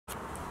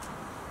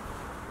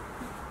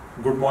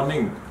Good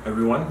morning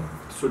everyone.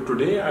 So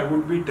today I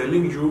would be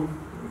telling you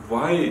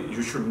why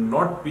you should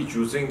not be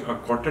using a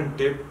cotton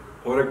tip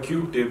or a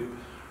Q-tip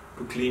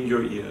to clean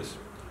your ears.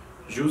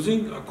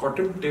 Using a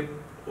cotton tip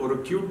or a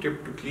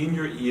Q-tip to clean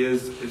your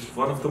ears is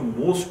one of the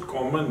most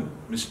common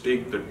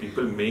mistakes that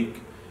people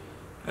make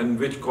and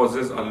which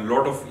causes a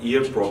lot of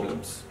ear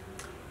problems.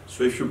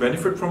 So if you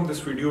benefit from this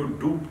video,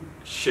 do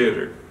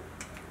share it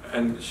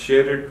and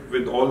share it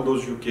with all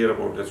those you care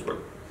about as well.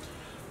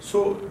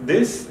 So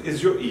this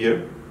is your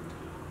ear.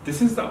 This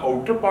is the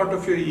outer part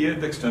of your ear,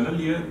 the external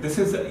ear. This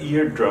is the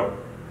eardrum.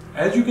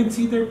 As you can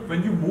see that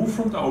when you move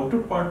from the outer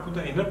part to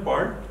the inner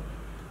part,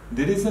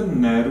 there is a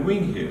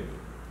narrowing here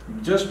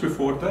just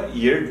before the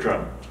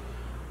eardrum.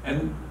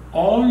 And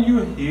all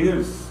your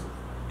hairs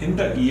in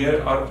the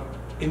ear are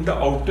in the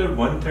outer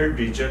 1/3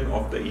 region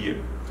of the ear.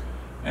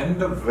 And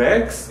the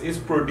wax is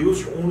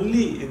produced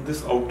only in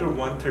this outer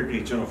 1/3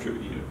 region of your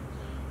ear.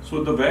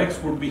 So the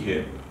wax would be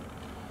here.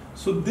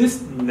 So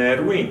this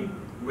narrowing,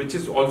 which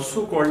is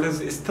also called as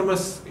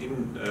isthmus in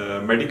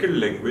medical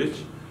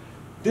language,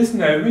 this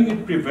narrowing,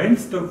 it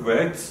prevents the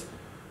wax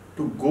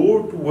to go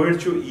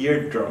towards your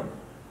eardrum,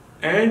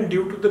 and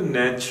due to the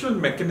natural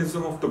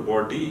mechanism of the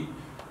body,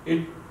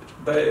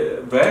 the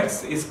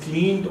wax is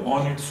cleaned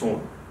on its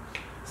own.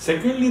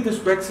 Secondly, this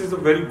wax is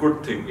a very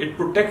good thing. It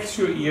protects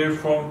your ear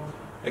from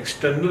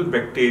external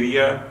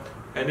bacteria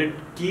and it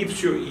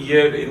keeps your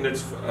ear in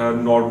its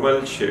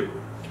normal shape.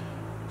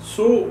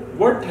 So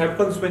what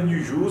happens when you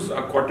use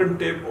a cotton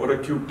tip or a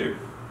Q-tip?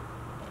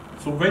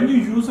 So when you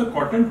use a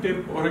cotton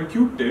tip or a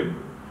Q-tip,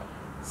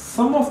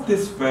 some of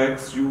this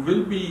wax you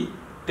will be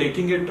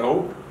taking it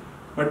out,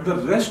 but the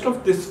rest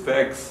of this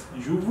wax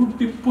you would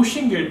be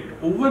pushing it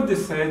over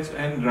this edge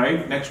and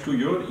right next to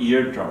your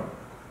eardrum.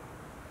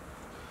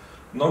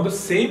 Now the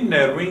same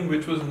narrowing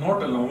which was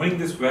not allowing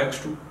this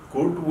wax to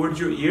go towards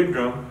your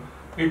eardrum,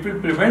 it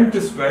will prevent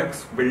this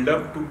wax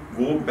buildup to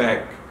go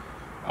back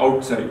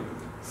outside.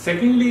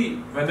 Secondly,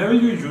 whenever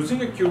you're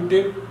using a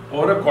Q-tip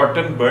or a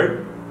cotton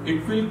bud,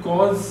 it will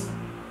cause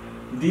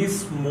these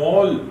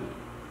small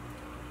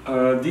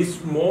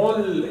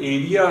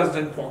areas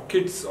and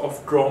pockets of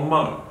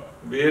trauma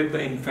where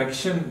the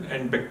infection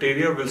and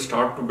bacteria will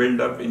start to build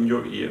up in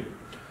your ear.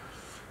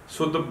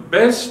 So the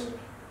best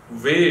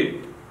way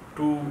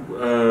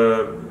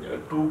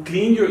to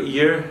clean your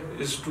ear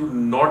is to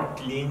not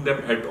clean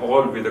them at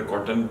all with a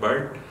cotton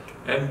bud,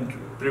 and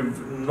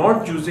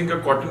not using a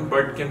cotton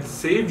bud can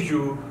save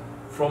you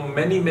from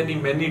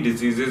many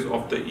diseases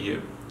of the ear.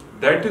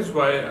 That is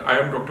why I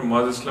am Dr.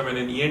 Maaz Aslam and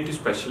an ENT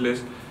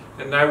specialist,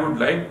 and I would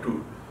like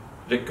to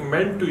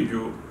recommend to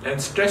you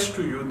and stress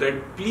to you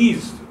that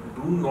please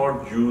do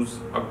not use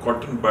a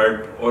cotton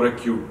bud or a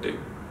Q-tip.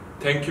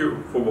 Thank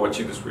you for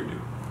watching this video.